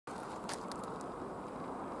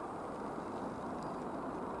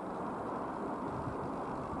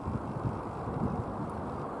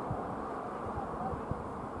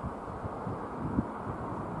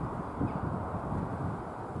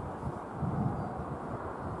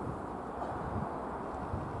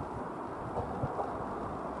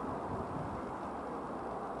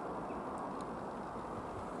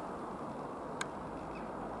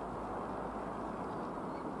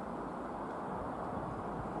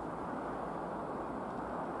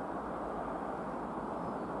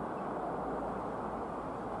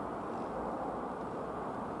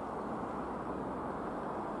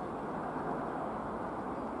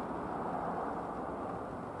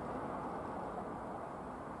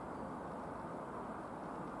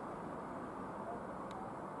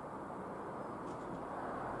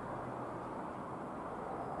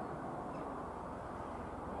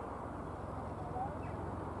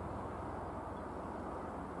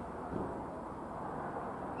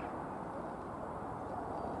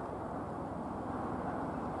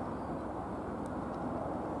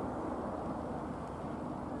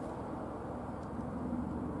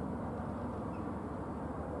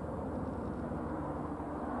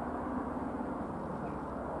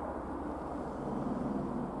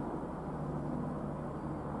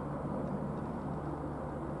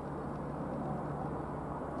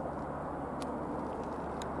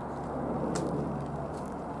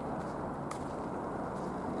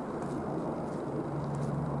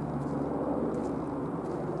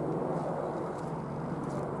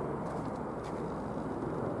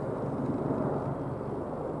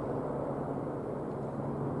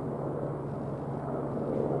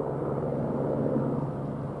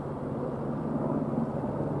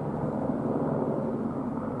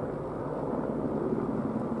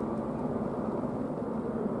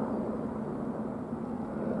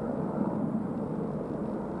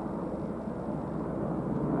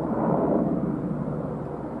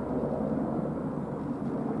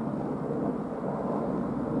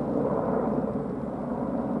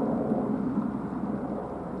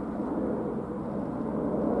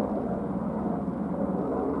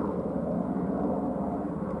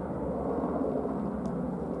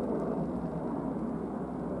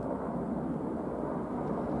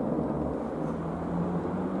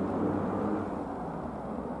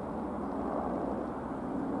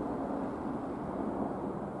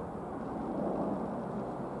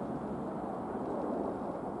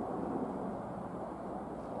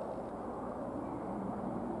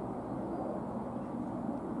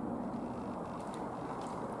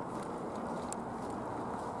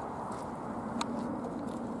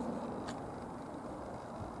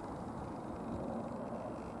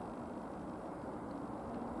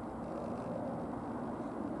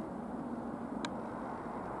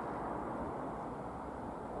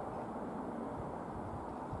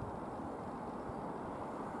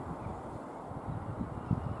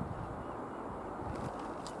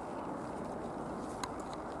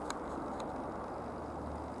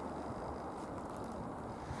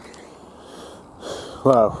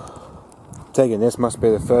Well, taking this must be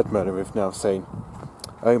the third Merlin we've now seen.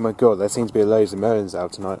 Oh my god, there seems to be loads of Merlins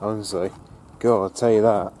out tonight, honestly. God, I'll tell you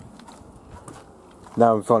that.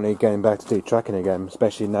 Now I'm finally getting back to do tracking again,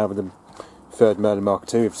 especially now with the third Merlin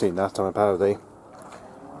Mark II we've seen last time apparently.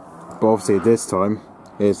 But obviously this time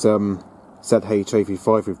is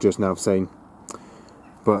ZH835 we've just now seen.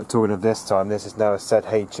 But talking of this time, this is now a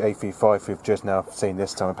ZH835 we've just now seen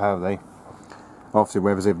this time apparently. Obviously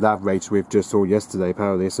whereas if that rate we've just saw yesterday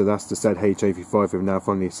apparently, so that's the ZH835 we've now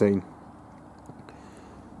finally seen.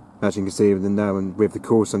 As you can see even now and with the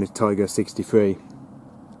course on his Tiger 63.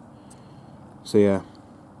 So yeah.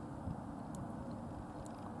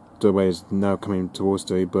 The way is now coming towards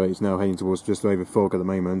to, but it's now heading towards just over fog at the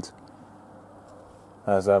moment.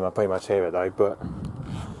 As I pretty much hear it though, but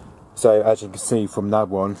so as you can see from that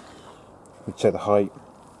one, we check the height.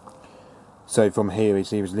 So from here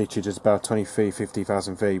he was literally just about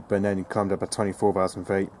 50,000 feet, but then he climbed up at 24,000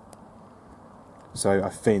 feet. So I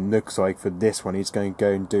think looks like for this one he's going to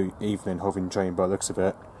go and do evening hovering training by the looks of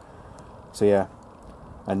it. So yeah,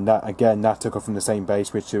 and that again that took off from the same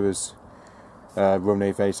base, which was Royal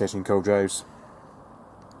Navy Air Station Culdrose.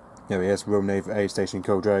 There he is, Royal Navy Air Station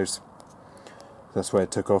Culdrose. That's where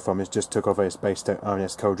it took off from. It just took off at its base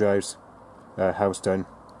RNS Culdrose, Hellstone.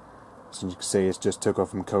 So you can see it's just took off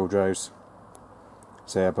from Culdrose.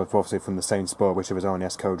 So yeah, but obviously from the same spot, which was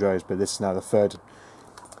RNS Culdrose. But this is now the third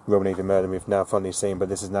Royal Navy Merlin we've now finally seen. But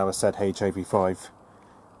this is now a ZH835.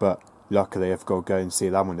 But luckily I've got to go and see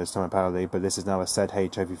that one this time apparently. But this is now a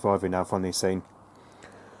ZH835 we've now finally seen.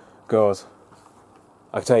 God,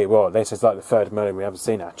 I tell you what, this is like the third Merlin we haven't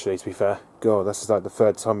seen actually, to be fair. God, this is like the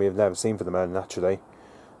third time we've never seen for the Merlin actually.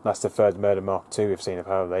 That's the third Merlin Mark II we've seen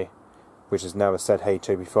apparently, which is now a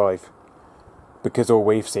ZH835. Because all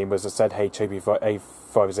we've seen was a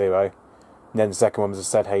ZH850, and then the second one was a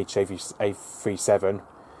ZH837.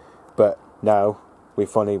 But now we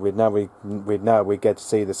finally we get to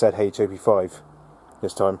see the ZH835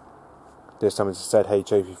 this time. This time it's a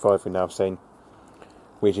ZH835 we've now seen,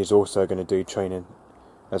 which is also going to do training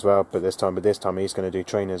as well. But this time he's going to do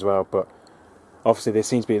training as well. But obviously there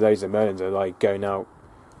seems to be loads of Merlins that are like going out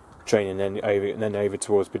training and then over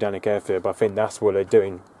towards Botanic Airfield. But I think that's what they're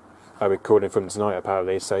doing. Recording from tonight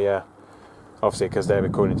apparently. So yeah, obviously because they're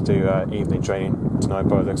recording to do evening training tonight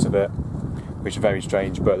by the looks of it, which is very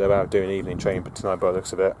strange. But they're out doing evening training tonight by the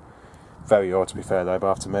looks of it. Very odd to be fair though, but I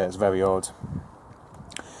have to admit it's very odd.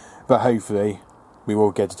 But hopefully we will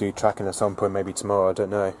get to do tracking at some point, maybe tomorrow, I don't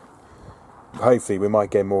know. Hopefully we might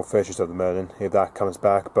get more footage of the Merlin if that comes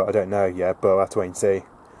back, but I don't know yet, but I'll have to wait and see.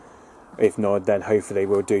 If not, then hopefully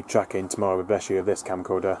we'll do tracking tomorrow with bless you of this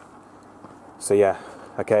camcorder. So yeah,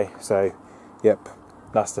 okay, so yep,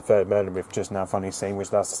 that's the third Merlin we've just now finally seen, which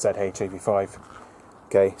that's the ZH835.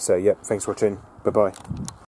 Okay, so yep, thanks for watching, bye bye.